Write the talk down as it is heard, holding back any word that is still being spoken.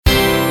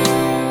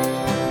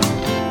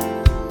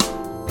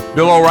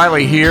Bill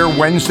O'Reilly here,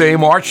 Wednesday,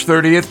 March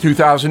 30th,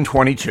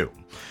 2022.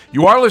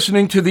 You are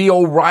listening to the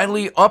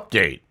O'Reilly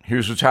Update.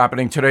 Here's what's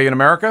happening today in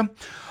America.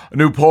 A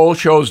new poll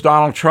shows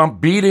Donald Trump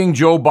beating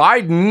Joe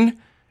Biden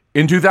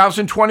in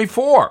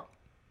 2024.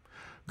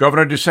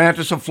 Governor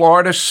DeSantis of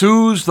Florida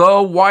sues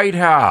the White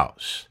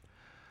House.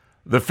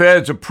 The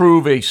feds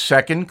approve a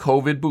second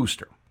COVID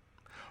booster.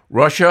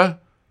 Russia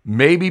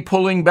may be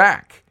pulling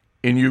back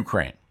in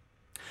Ukraine.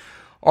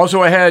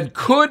 Also ahead,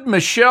 could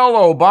Michelle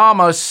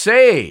Obama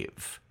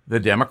save the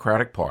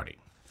Democratic Party?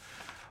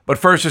 But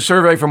first, a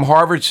survey from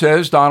Harvard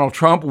says Donald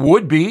Trump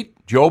would beat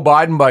Joe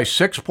Biden by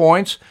 6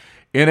 points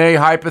in a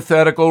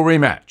hypothetical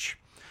rematch.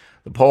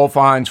 The poll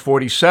finds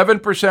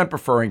 47%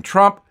 preferring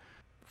Trump,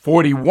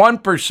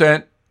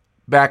 41%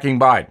 backing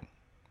Biden.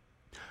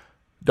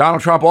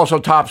 Donald Trump also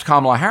tops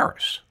Kamala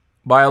Harris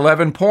by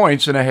 11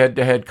 points in a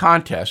head-to-head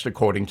contest,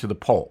 according to the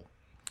poll.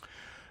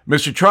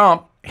 Mr.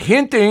 Trump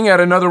hinting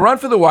at another run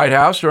for the White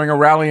House during a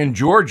rally in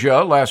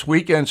Georgia last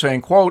weekend,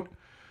 saying, quote,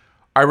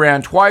 "I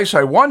ran twice,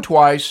 I won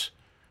twice,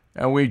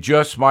 and we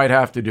just might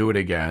have to do it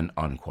again,"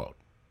 unquote.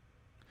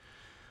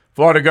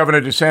 Florida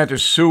Governor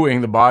DeSantis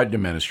suing the Biden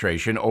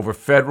administration over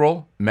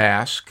federal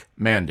mask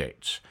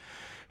mandates.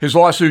 His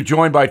lawsuit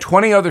joined by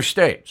 20 other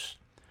states.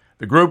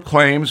 The group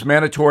claims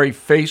mandatory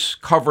face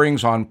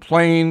coverings on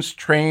planes,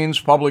 trains,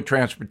 public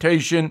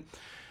transportation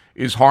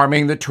is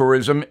harming the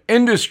tourism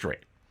industry.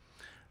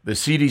 The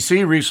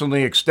CDC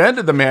recently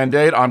extended the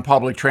mandate on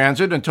public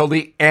transit until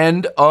the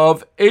end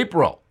of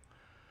April.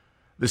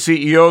 The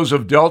CEOs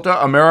of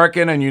Delta,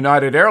 American, and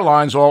United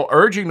Airlines all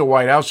urging the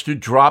White House to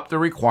drop the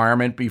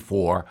requirement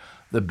before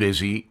the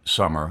busy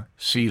summer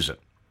season.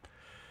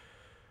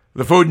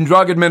 The Food and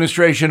Drug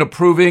Administration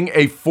approving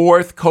a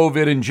fourth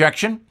COVID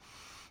injection.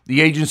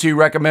 The agency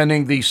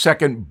recommending the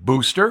second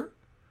booster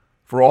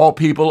for all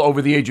people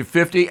over the age of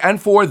 50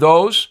 and for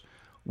those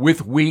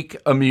with weak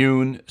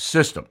immune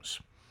systems.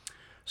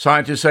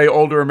 Scientists say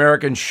older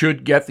Americans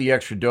should get the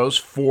extra dose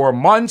 4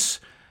 months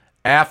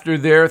after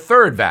their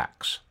third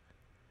vax.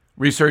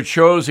 Research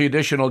shows the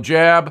additional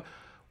jab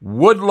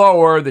would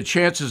lower the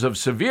chances of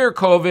severe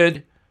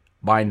COVID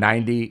by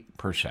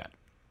 90%.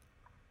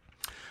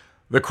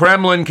 The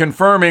Kremlin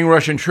confirming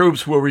Russian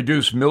troops will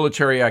reduce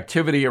military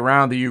activity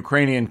around the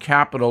Ukrainian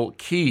capital,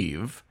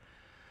 Kyiv.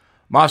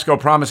 Moscow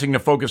promising to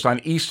focus on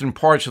eastern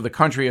parts of the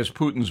country as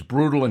Putin's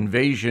brutal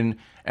invasion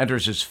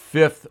enters its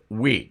 5th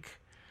week.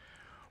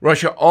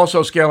 Russia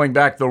also scaling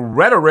back the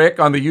rhetoric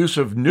on the use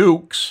of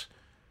nukes.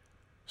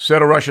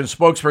 Said a Russian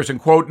spokesperson,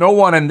 quote, "No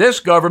one in this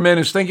government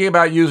is thinking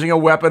about using a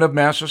weapon of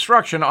mass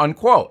destruction,"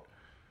 unquote.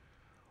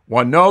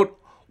 One note,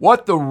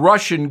 what the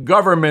Russian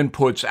government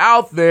puts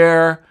out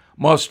there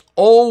must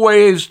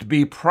always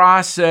be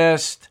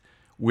processed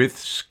with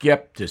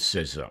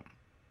skepticism.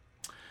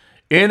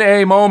 In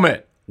a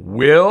moment,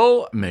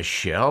 will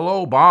Michelle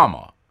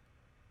Obama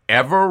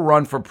ever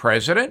run for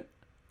president?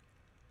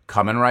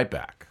 Coming right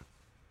back.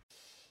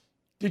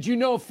 Did you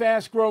know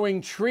Fast Growing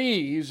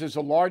Trees is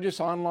the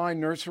largest online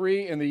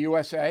nursery in the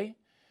USA?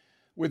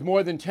 With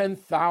more than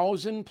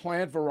 10,000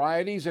 plant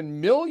varieties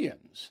and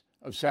millions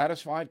of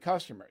satisfied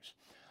customers.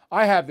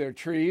 I have their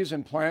trees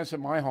and plants at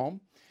my home,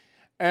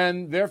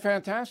 and they're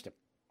fantastic.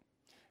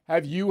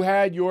 Have you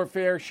had your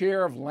fair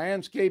share of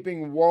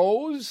landscaping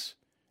woes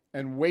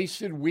and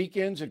wasted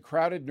weekends at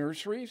crowded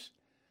nurseries?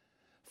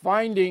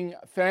 Finding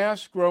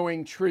Fast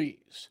Growing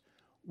Trees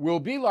will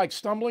be like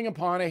stumbling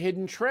upon a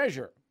hidden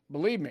treasure,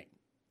 believe me.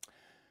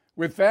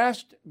 With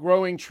Fast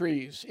Growing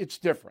Trees, it's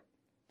different.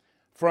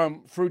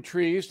 From fruit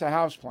trees to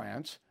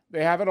houseplants,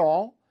 they have it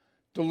all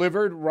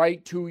delivered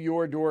right to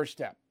your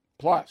doorstep.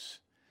 Plus,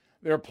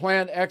 their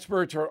plant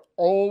experts are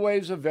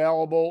always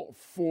available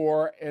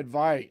for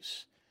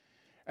advice.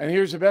 And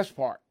here's the best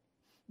part.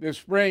 This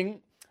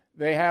spring,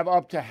 they have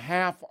up to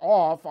half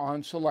off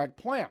on select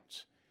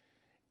plants.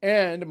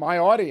 And my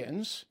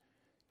audience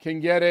can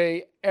get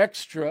an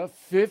extra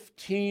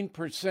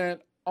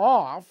 15%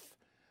 off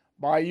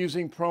by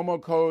using promo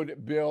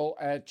code BILL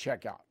at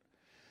checkout.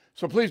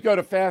 So please go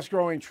to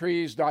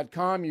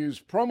fastgrowingtrees.com, use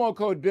promo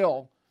code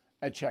BILL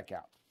at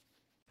checkout.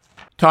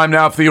 Time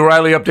now for the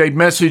O'Reilly Update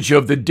message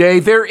of the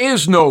day. There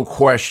is no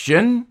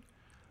question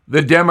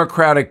the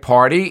Democratic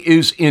Party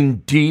is in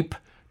deep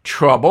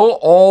trouble.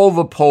 All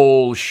the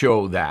polls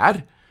show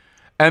that.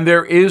 And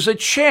there is a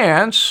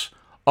chance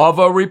of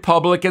a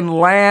Republican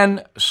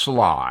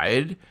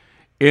landslide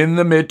in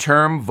the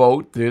midterm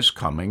vote this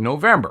coming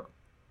November.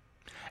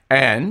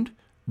 And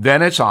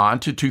then it's on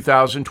to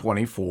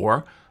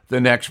 2024,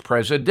 the next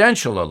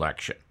presidential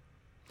election.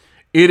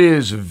 It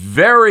is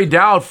very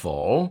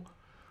doubtful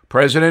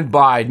President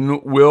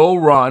Biden will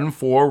run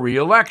for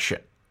re-election.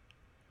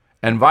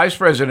 And Vice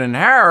President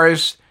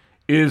Harris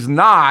is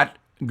not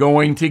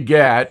going to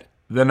get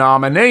the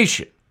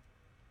nomination.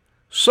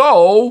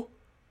 So,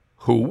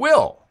 who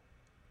will?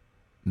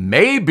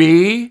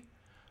 Maybe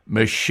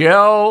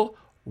Michelle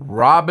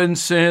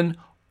Robinson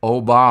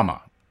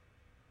Obama.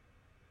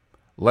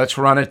 Let's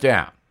run it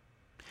down.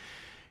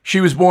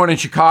 She was born in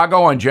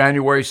Chicago on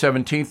January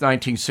 17,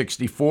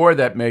 1964.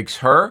 That makes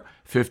her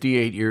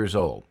 58 years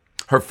old.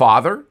 Her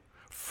father,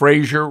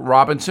 Fraser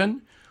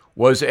Robinson,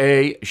 was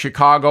a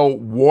Chicago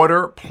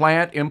water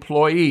plant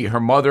employee. Her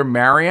mother,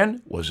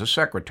 Marion, was a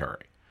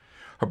secretary.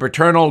 Her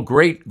paternal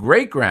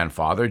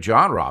great-great-grandfather,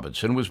 John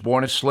Robinson, was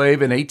born a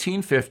slave in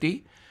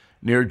 1850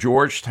 near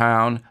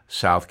Georgetown,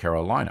 South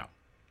Carolina.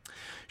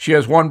 She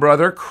has one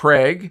brother,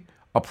 Craig,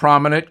 a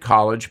prominent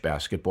college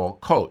basketball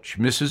coach.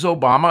 Mrs.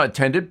 Obama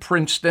attended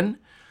Princeton,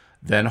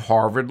 then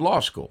Harvard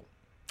Law School.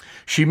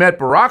 She met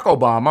Barack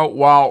Obama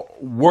while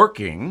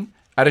working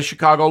at a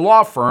Chicago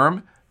law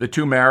firm. The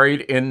two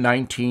married in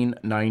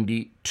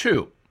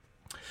 1992.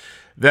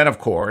 Then, of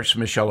course,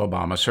 Michelle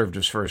Obama served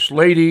as First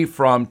Lady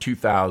from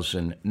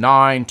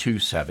 2009 to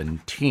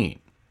 17.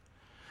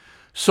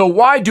 So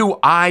why do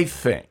I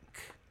think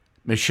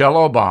Michelle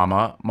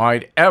Obama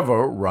might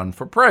ever run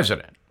for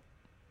president?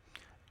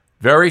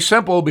 Very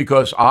simple,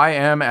 because I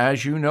am,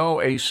 as you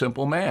know, a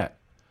simple man.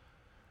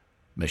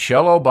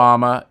 Michelle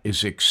Obama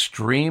is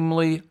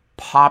extremely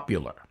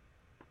popular.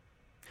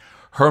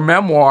 Her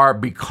memoir,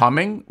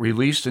 Becoming,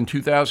 released in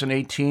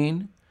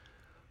 2018,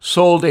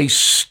 sold a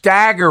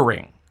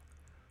staggering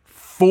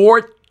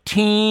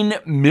 14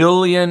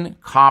 million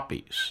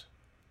copies.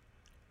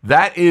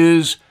 That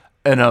is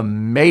an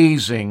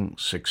amazing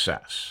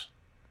success.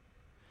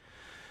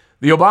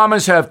 The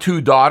Obamas have two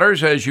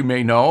daughters, as you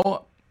may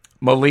know.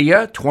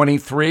 Malia,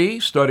 23,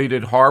 studied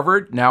at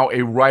Harvard, now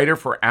a writer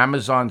for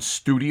Amazon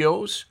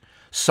Studios.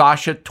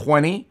 Sasha,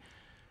 20,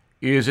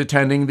 is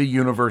attending the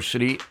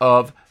University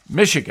of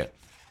Michigan.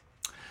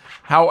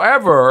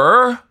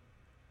 However,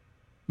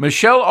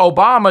 Michelle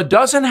Obama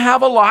doesn't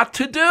have a lot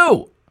to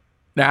do.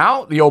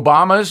 Now, the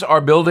Obamas are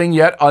building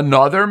yet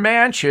another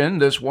mansion,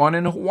 this one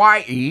in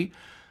Hawaii.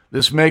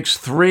 This makes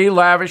 3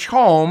 lavish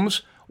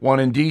homes, one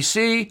in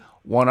D.C.,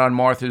 one on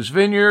Martha's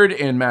Vineyard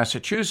in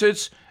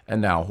Massachusetts, and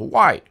now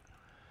Hawaii.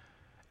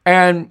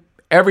 And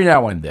every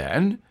now and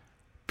then,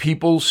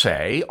 people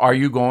say, are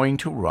you going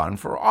to run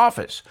for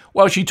office?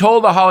 Well, she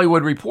told The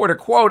Hollywood Reporter,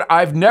 quote,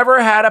 I've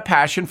never had a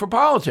passion for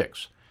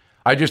politics.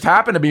 I just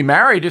happen to be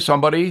married to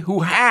somebody who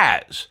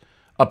has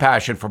a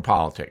passion for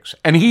politics.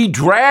 And he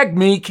dragged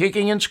me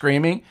kicking and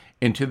screaming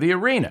into the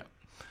arena.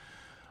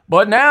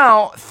 But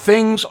now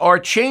things are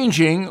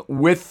changing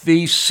with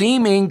the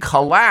seeming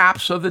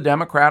collapse of the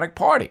Democratic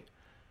Party.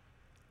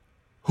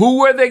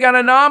 Who are they going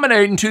to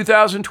nominate in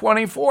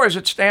 2024 as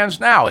it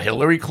stands now?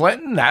 Hillary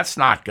Clinton? That's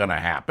not going to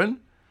happen.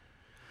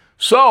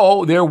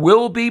 So there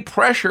will be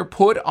pressure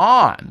put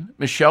on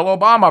Michelle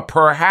Obama,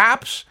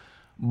 perhaps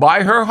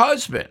by her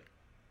husband,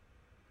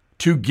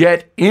 to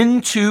get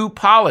into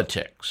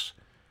politics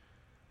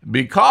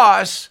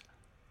because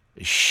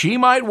she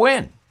might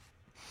win.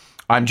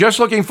 I'm just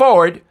looking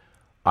forward.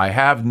 I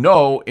have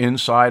no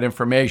inside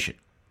information.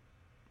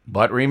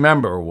 But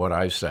remember what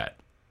I said.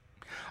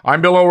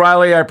 I'm Bill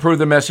O'Reilly. I approve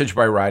the message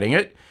by writing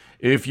it.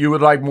 If you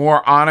would like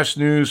more honest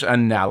news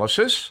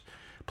analysis,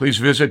 please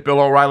visit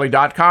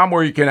BillO'Reilly.com,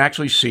 where you can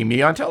actually see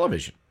me on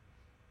television.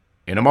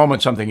 In a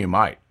moment, something you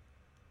might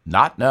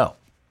not know.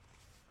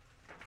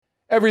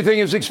 Everything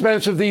is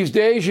expensive these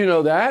days, you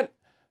know that.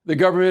 The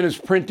government is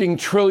printing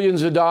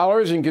trillions of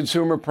dollars and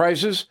consumer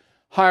prices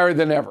higher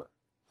than ever.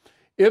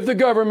 If the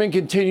government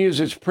continues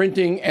its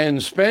printing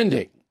and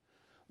spending,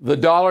 the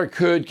dollar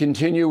could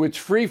continue its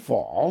free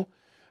fall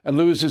and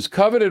lose its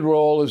coveted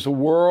role as the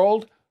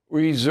world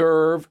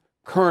reserve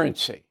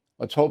currency.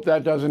 Let's hope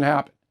that doesn't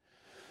happen.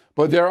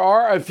 But there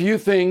are a few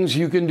things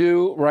you can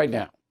do right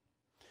now.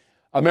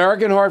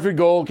 American Hartford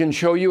Gold can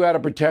show you how to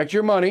protect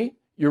your money,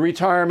 your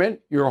retirement,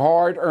 your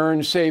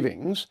hard-earned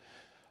savings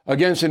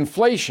against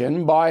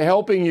inflation by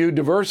helping you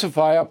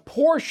diversify a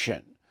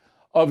portion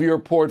of your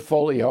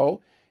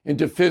portfolio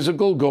into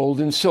physical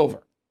gold and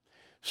silver.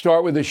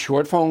 Start with a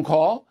short phone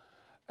call,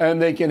 and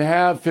they can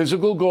have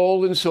physical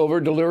gold and silver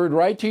delivered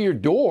right to your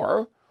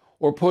door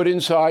or put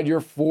inside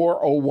your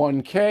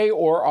 401k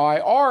or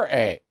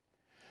IRA.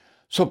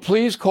 So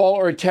please call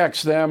or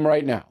text them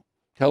right now.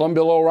 Tell them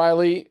Bill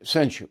O'Reilly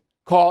sent you.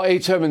 Call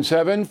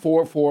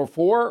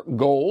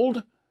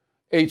 877-444-GOLD,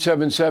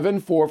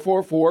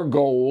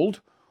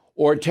 877-444-GOLD,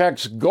 or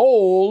text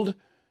GOLD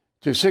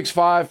to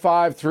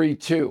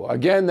 65532.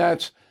 Again,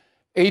 that's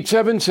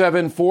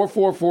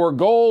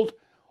 877-444-GOLD,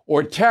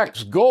 or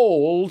text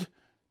GOLD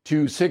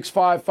to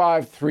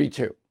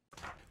 65532.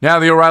 Now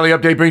the O'Reilly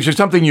Update brings you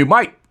something you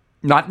might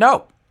not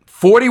know.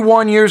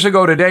 41 years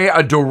ago today,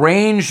 a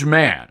deranged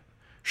man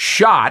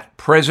shot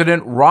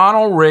President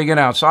Ronald Reagan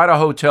outside a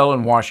hotel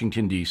in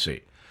Washington,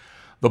 D.C.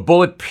 The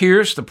bullet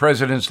pierced the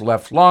president's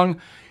left lung,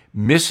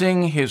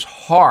 missing his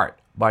heart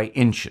by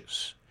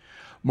inches.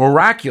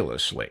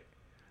 Miraculously,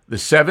 the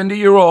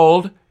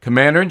 70-year-old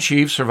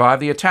commander-in-chief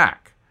survived the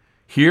attack.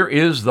 Here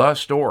is the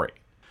story.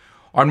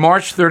 On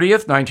March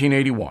 30th,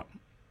 1981,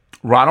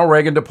 Ronald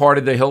Reagan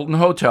departed the Hilton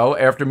Hotel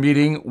after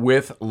meeting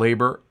with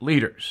labor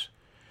leaders.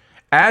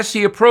 As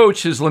he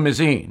approached his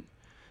limousine,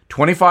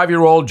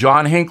 25-year-old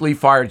John Hinckley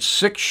fired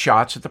 6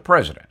 shots at the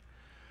president.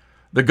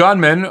 The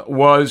gunman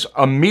was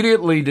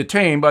immediately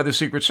detained by the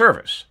Secret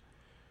Service.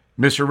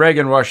 Mr.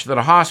 Reagan rushed to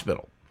the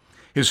hospital.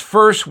 His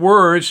first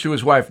words to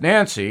his wife,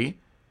 Nancy,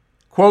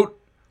 Quote,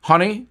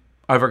 "Honey,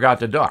 I forgot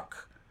to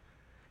duck."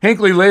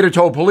 Hinckley later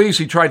told police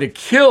he tried to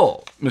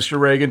kill Mr.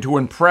 Reagan to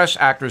impress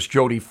actress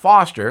Jodie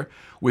Foster,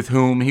 with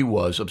whom he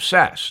was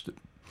obsessed.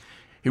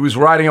 He was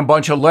writing a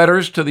bunch of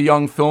letters to the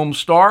young film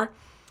star,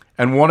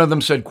 and one of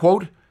them said,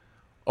 quote,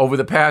 "Over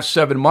the past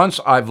 7 months,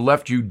 I've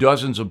left you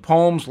dozens of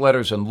poems,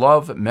 letters, and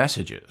love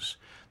messages.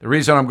 The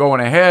reason I'm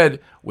going ahead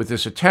with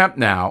this attempt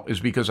now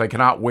is because I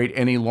cannot wait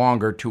any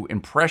longer to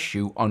impress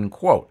you,"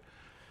 unquote.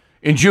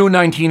 In June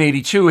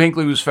 1982,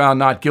 Hinckley was found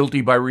not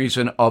guilty by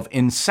reason of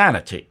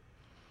insanity.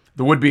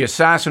 The would-be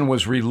assassin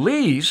was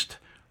released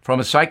from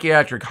a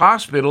psychiatric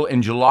hospital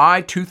in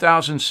July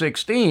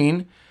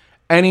 2016,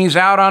 and he's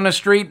out on the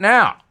street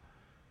now.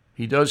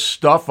 He does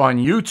stuff on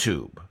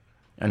YouTube.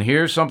 And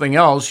here's something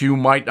else you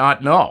might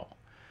not know.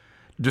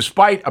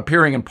 Despite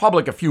appearing in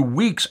public a few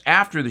weeks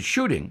after the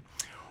shooting,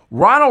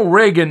 Ronald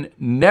Reagan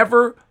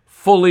never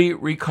fully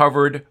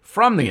recovered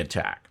from the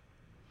attack.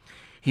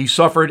 He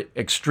suffered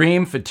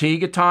extreme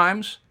fatigue at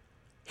times,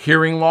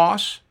 hearing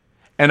loss,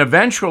 and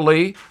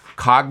eventually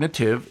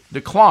cognitive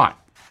decline.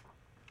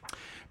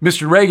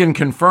 Mr. Reagan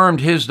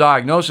confirmed his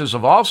diagnosis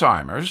of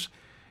Alzheimer's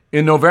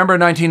in November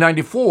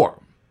 1994,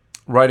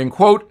 writing,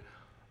 quote,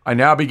 "I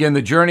now begin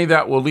the journey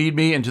that will lead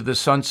me into the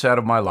sunset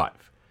of my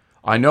life.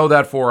 I know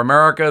that for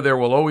America there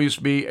will always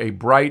be a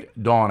bright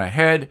dawn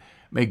ahead.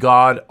 May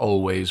God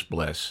always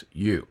bless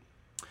you."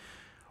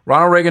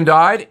 Ronald Reagan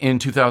died in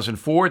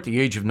 2004 at the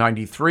age of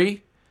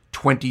 93,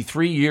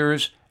 23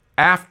 years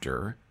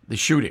after the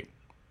shooting.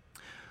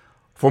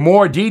 For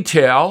more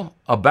detail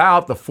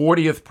about the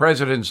 40th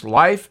president's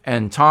life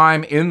and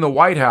time in the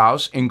White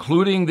House,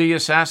 including the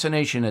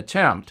assassination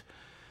attempt,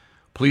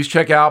 please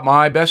check out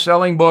my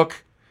best-selling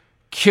book,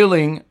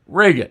 Killing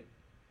Reagan.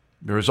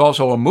 There is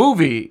also a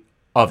movie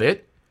of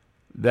it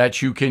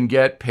that you can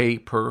get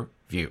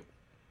pay-per-view.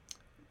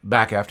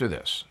 Back after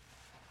this.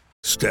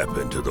 Step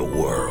into the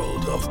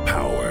world of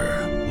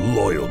power,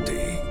 loyalty,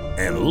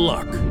 and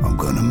luck. I'm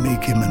gonna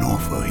make him an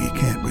offer he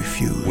can't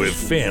refuse. With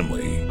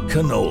family,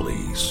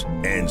 cannolis,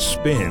 and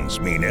spins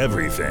mean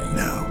everything.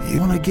 Now, you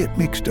wanna get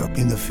mixed up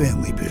in the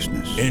family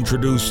business.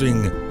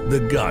 Introducing The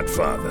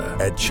Godfather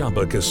at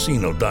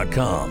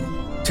ChumbaCasino.com.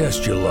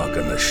 Test your luck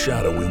in the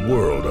shadowy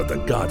world of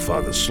The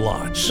Godfather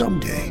slot.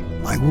 Someday,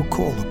 I will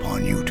call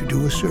upon you to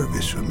do a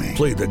service for me.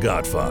 Play The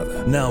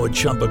Godfather, now at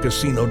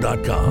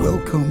ChumbaCasino.com.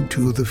 Welcome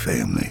to the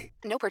family.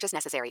 No purchase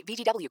necessary.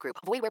 VGW Group.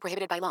 Void where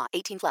prohibited by law.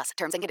 18+.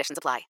 Terms and conditions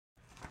apply.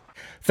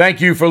 Thank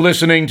you for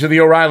listening to the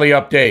O'Reilly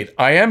Update.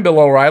 I am Bill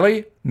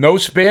O'Reilly. No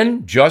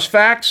spin, just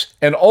facts,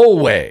 and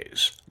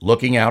always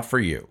looking out for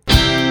you.